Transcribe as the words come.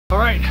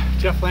Alright,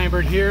 Jeff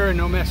Lambert here,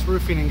 No Mess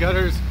Roofing and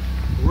Gutters,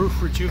 Roof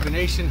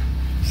Rejuvenation.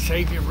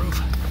 Save your roof,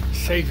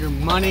 save your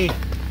money.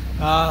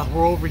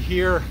 We're over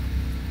here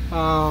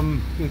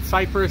in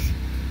Cypress.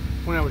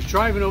 When I was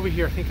driving over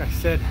here, I think I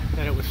said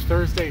that it was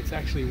Thursday. It's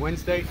actually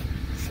Wednesday.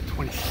 It's the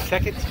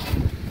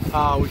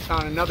 22nd. We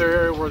found another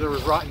area where there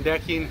was rotten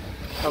decking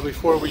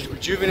before we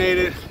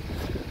rejuvenated.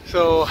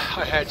 So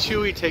I had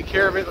Chewy take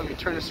care of it. Let me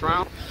turn this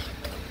around.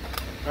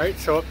 Alright,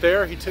 so up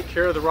there he took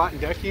care of the rotten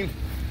decking.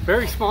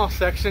 Very small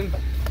section,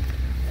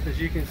 as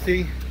you can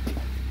see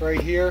right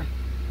here.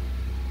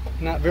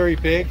 Not very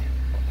big,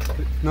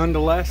 but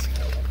nonetheless,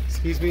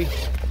 excuse me,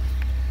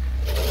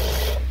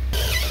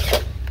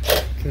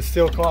 can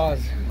still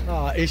cause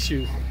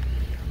issues.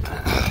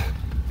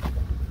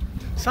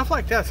 Stuff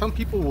like that, some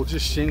people will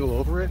just shingle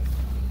over it.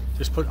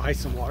 Just put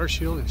ice and water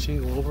shield and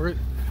shingle over it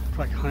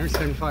for like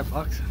 175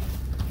 bucks.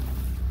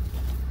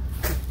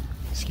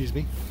 Excuse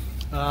me.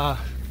 Yeah,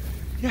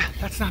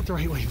 that's not the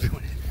right way of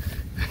doing it.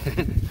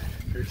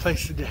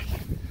 Replace the deck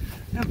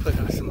and put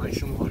on some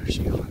ice and water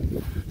shield,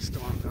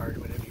 storm guard,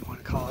 whatever you want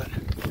to call it,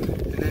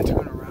 and then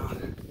turn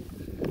around,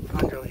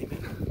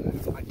 underlayment.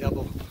 That's my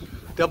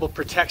double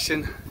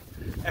protection,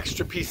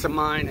 extra peace of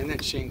mind, and then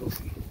shingles.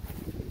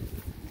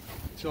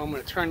 So I'm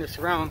going to turn this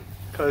around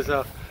because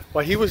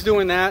while he was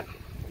doing that,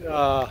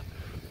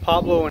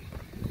 Pablo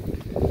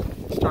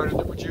started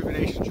the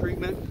rejuvenation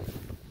treatment.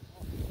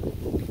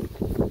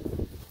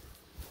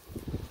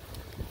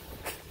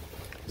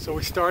 So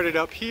we started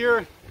up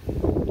here.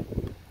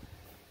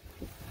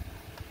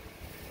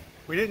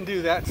 We didn't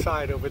do that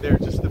side over there,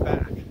 just the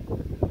back.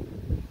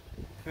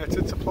 That's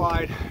it's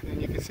applied,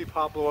 and you can see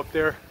Pablo up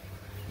there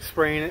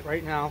spraying it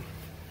right now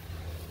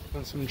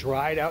on some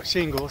dried out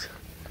shingles.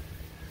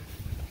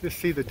 Just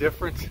see the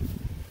difference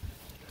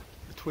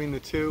between the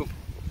two.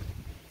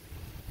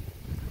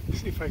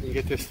 See if I can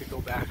get this to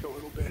go back a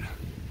little bit.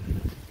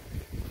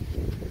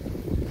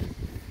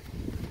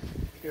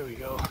 Here we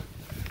go.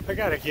 I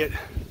gotta get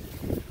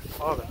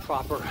all the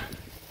proper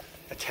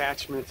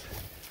attachments.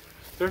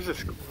 There's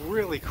this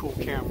really cool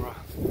camera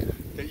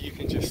that you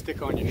can just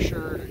stick on your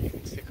shirt or you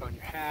can stick on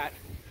your hat.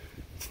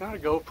 It's not a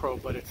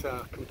GoPro, but it's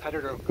a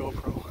competitor of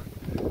GoPro.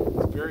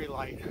 It's very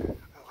light.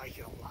 I like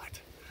it a lot.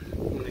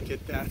 I'm going to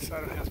get that so I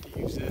don't have to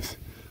use this.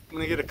 I'm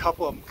going to get a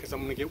couple of them because I'm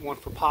going to get one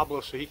for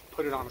Pablo so he can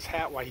put it on his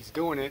hat while he's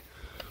doing it.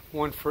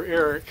 One for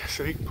Eric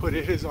so he can put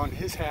it on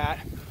his hat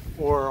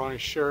or on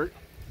his shirt.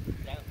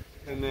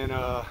 And then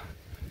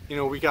you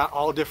know, we got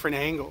all different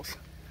angles.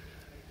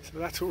 So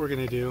that's what we're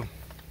gonna do.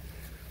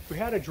 We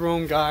had a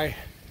drone guy,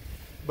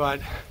 but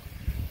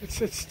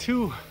it's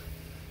too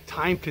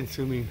time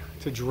consuming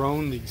to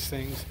drone these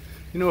things.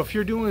 You know, if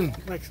you're doing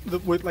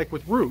like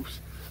with roofs,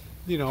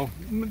 you know,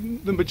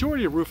 the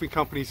majority of roofing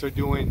companies are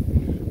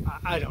doing,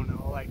 I don't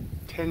know, like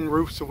 10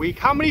 roofs a week.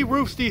 How many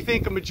roofs do you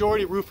think a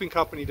majority roofing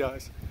company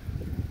does?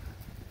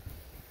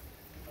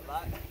 A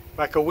lot.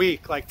 Like a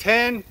week, like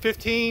 10,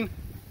 15?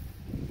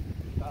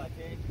 10,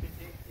 15.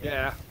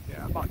 Yeah,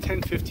 about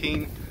 10,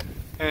 15.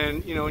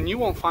 And, you know, and you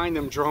won't find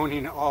them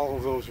droning all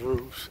of those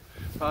roofs.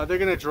 They're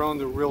going to drone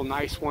the real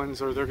nice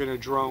ones, or they're going to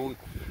drone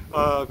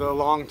the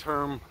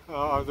long-term,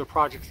 the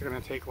projects are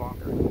going to take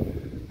longer.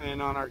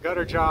 And on our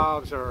gutter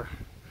jobs or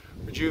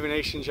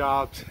rejuvenation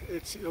jobs,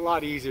 it's a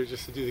lot easier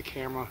just to do the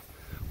camera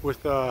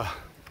with the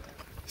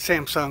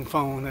Samsung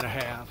phone that I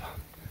have.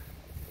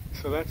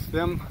 So that's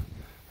them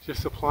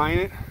just applying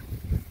it.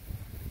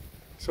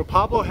 So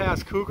Pablo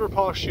has Cougar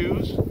Paw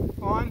shoes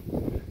on.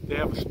 They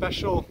have a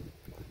special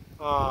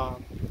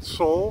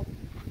sole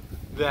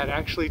that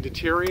actually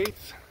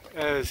deteriorates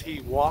as he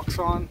walks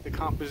on the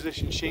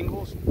composition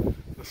shingles.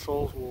 The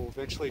soles will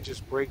eventually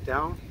just break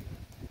down,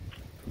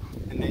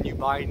 and then you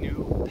buy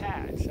new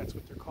pads. That's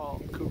what they're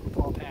called, Cougar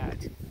Paw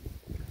pads.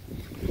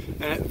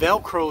 And it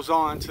velcros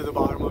on to the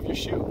bottom of your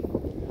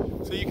shoe.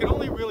 So you can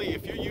only really,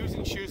 if you're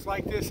using shoes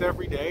like this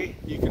every day,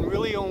 you can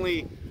really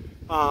only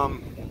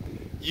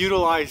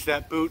utilize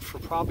that boot for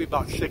probably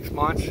about 6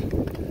 months,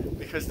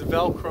 because the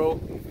Velcro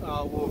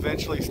will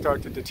eventually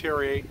start to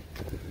deteriorate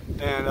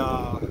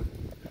and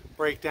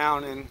break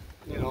down, and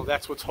you know,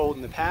 that's what's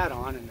holding the pad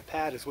on, and the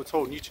pad is what's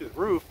holding you to the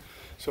roof.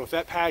 So if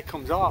that pad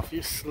comes off,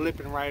 you're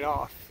slipping right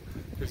off.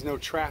 There's no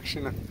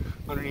traction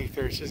underneath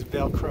there. It's just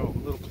Velcro,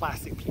 little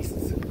plastic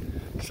pieces.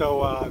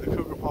 So the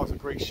Cougar Paw is a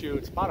great shoe.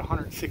 It's about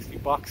 160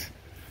 bucks,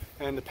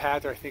 and the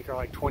pads I think are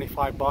like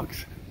 25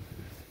 bucks.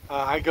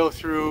 I go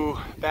through,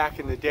 back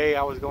in the day,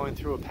 I was going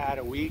through a pad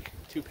a week,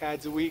 2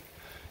 pads a week.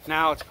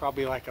 Now it's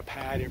probably like a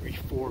pad every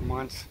 4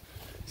 months,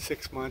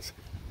 6 months.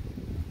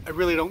 I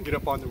really don't get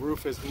up on the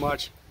roof as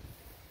much,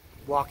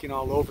 walking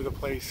all over the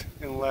place,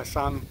 unless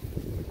I'm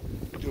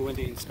doing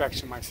the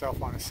inspection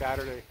myself on a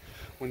Saturday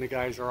when the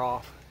guys are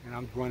off and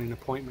I'm running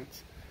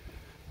appointments.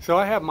 So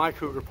I have my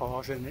Cougar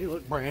Paws and they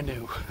look brand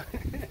new.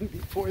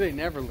 Before they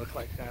never looked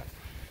like that.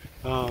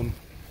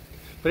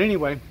 But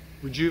anyway,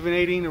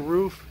 rejuvenating a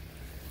roof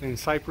in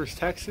Cypress,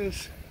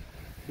 Texas.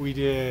 We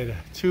did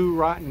 2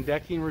 rotten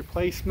decking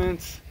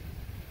replacements,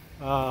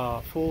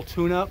 full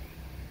tune-up,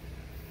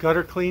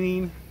 gutter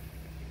cleaning,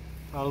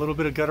 A little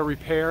bit of gutter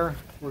repair.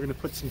 We're going to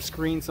put some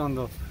screens on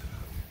the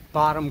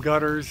bottom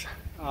gutters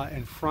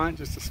in front,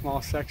 just a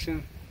small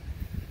section.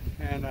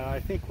 And I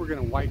think we're going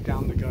to wipe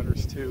down the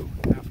gutters too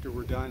after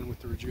we're done with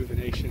the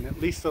rejuvenation,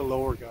 at least the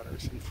lower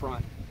gutters in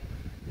front.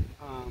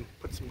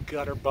 Put some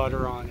gutter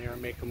butter on there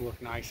and make them look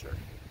nicer.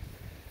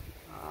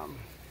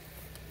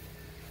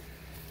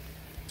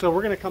 So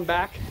we're going to come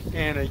back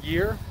in a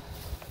year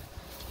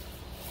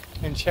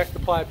and check the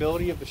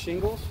pliability of the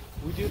shingles.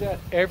 We do that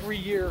every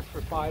year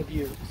for 5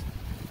 years.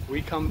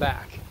 We come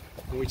back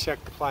and we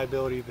check the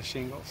pliability of the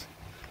shingles.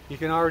 You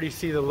can already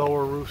see the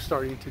lower roof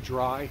starting to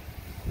dry,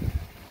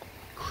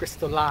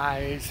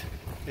 crystallize,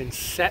 and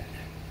set.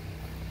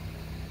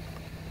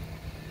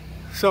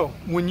 So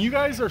when you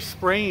guys are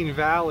spraying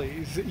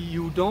valleys,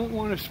 you don't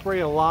want to spray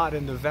a lot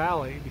in the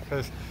valley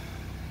because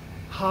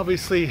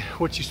obviously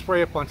what you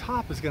spray up on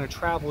top is going to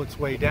travel its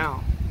way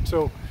down.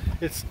 So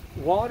it's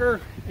water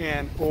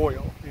and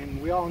oil,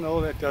 and we all know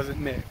that doesn't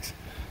mix.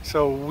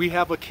 So we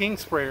have a king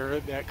sprayer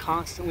that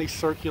constantly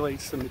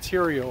circulates the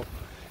material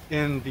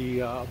in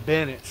the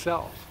bin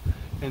itself,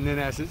 and then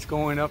as it's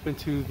going up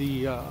into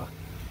the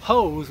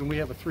hose, and we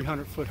have a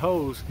 300-foot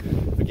hose,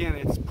 again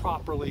it's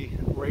properly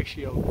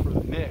ratioed for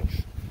the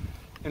mix.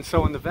 And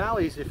so in the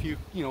valleys, if you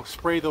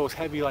spray those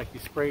heavy like you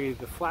spray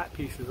the flat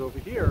pieces over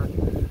here,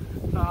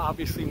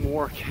 obviously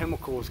more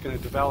chemical is going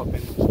to develop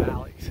in those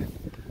valleys.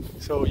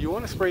 So you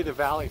want to spray the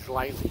valleys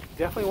lightly.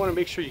 Definitely want to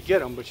make sure you get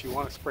them, but you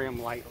want to spray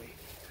them lightly.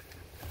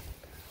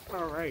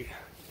 All right,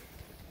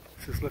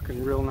 this is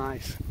looking real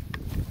nice.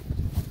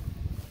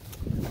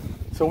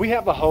 So we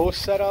have a hose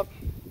set up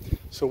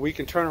so we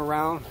can turn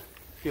around.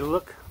 If you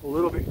look a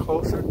little bit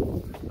closer,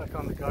 like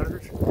on the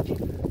gutters,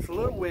 it's a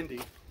little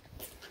windy.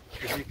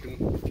 If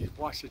you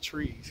watch the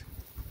trees,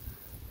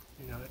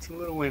 it's a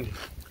little windy.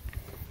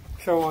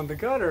 So on the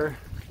gutter,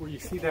 where you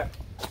see that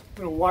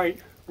little white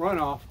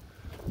runoff,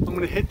 I'm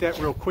going to hit that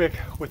real quick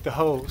with the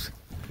hose.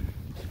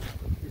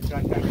 We've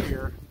got that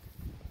here.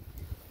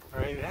 All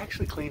right, it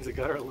actually cleans the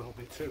gutter a little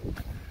bit too.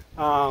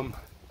 And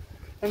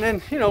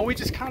then, we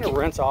just kind of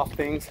rinse off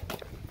things,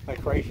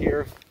 like right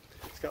here.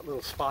 It's got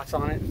little spots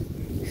on it.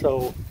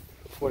 So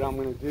what I'm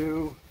going to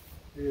do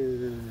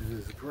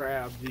is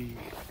grab the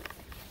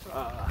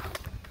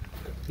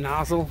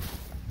nozzle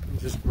and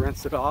just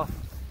rinse it off.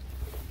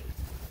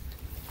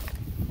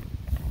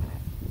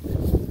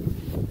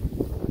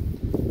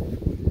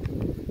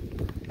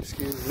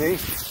 Excuse me,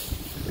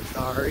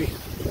 sorry.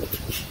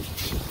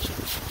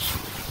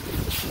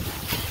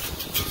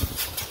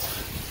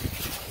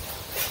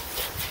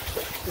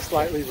 Just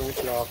lightly rinse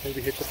it off,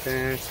 maybe hit the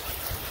fence.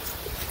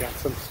 Got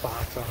some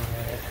spots on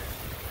it.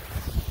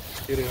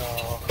 Get it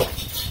off,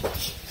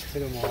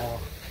 hit them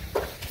all.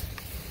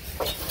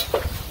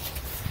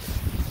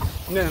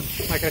 And then,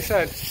 like I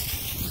said,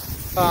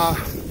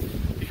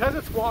 because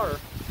it's water,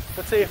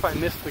 let's say if I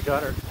miss the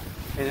gutter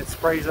and it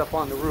sprays up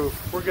on the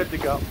roof, we're good to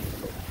go.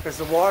 Because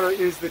the water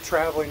is the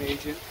traveling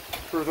agent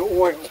for the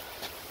oil.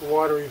 The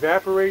water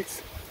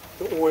evaporates,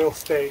 the oil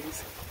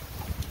stays.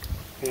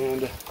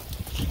 And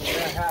when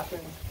that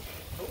happens,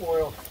 the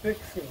oil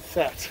sticks and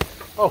sets.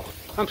 Oh,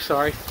 I'm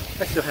sorry.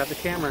 I still have the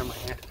camera in my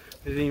hand.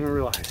 I didn't even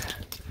realize that.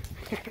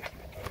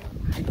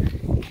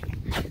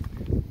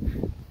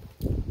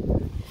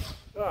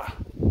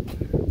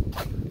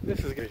 This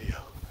is a good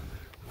video.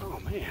 Oh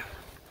man.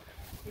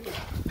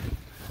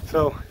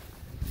 So,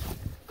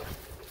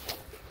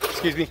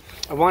 excuse me.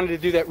 I wanted to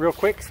do that real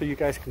quick so you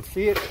guys can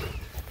see it.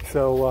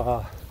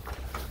 So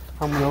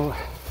I'm gonna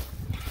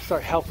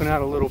start helping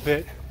out a little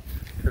bit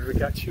because we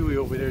got Chewy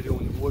over there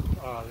doing the wood,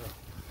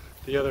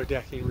 the other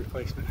decking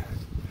replacement.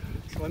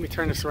 So let me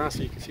turn this around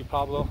so you can see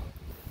Pablo.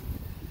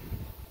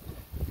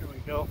 There we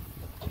go.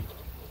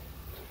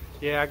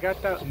 Yeah, I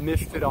got that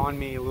misted on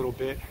me a little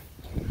bit.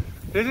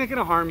 It isn't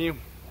gonna harm you.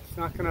 It's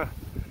not gonna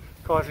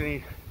cause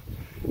any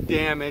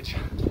damage.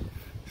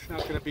 It's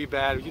not gonna be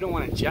bad. You don't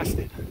want to ingest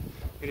it.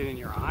 Get it in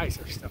your eyes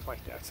or stuff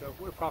like that. So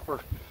with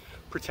proper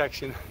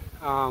protection.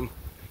 And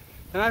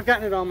I've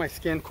gotten it on my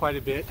skin quite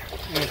a bit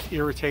and it's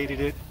irritated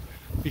it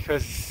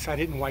because I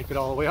didn't wipe it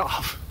all the way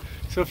off.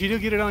 So if you do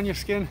get it on your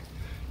skin,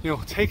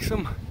 take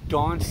some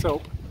Dawn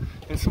soap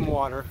and some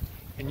water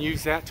and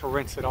use that to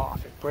rinse it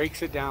off. It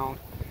breaks it down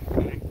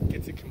and it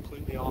gets it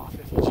completely off.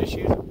 If you just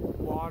use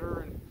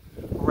water and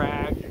a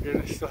rag, you're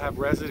gonna still have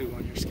residue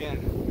on your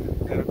skin.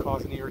 That'll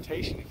cause an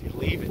irritation if you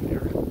leave it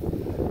there.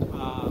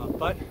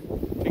 But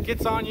if it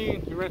gets on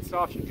you, you rinse it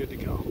off, you're good to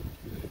go.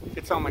 It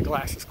gets on my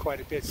glasses quite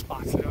a bit,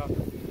 spots it up,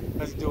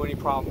 doesn't do any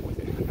problem with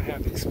it. I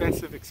have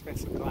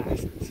expensive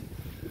glasses.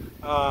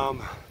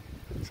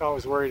 So I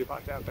was worried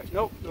about that, but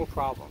nope, no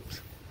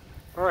problems.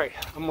 All right,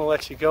 I'm gonna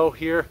let you go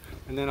here,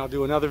 and then I'll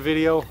do another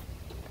video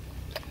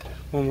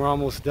when we're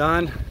almost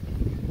done.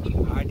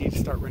 I need to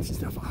start rinsing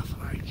stuff off.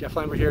 All right, Jeff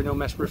Lambert here, No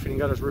Mess Roofing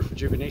and Gutters, Roof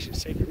Rejuvenation.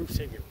 Save your roof,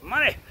 save your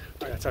money.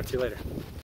 All right, I'll talk to you later.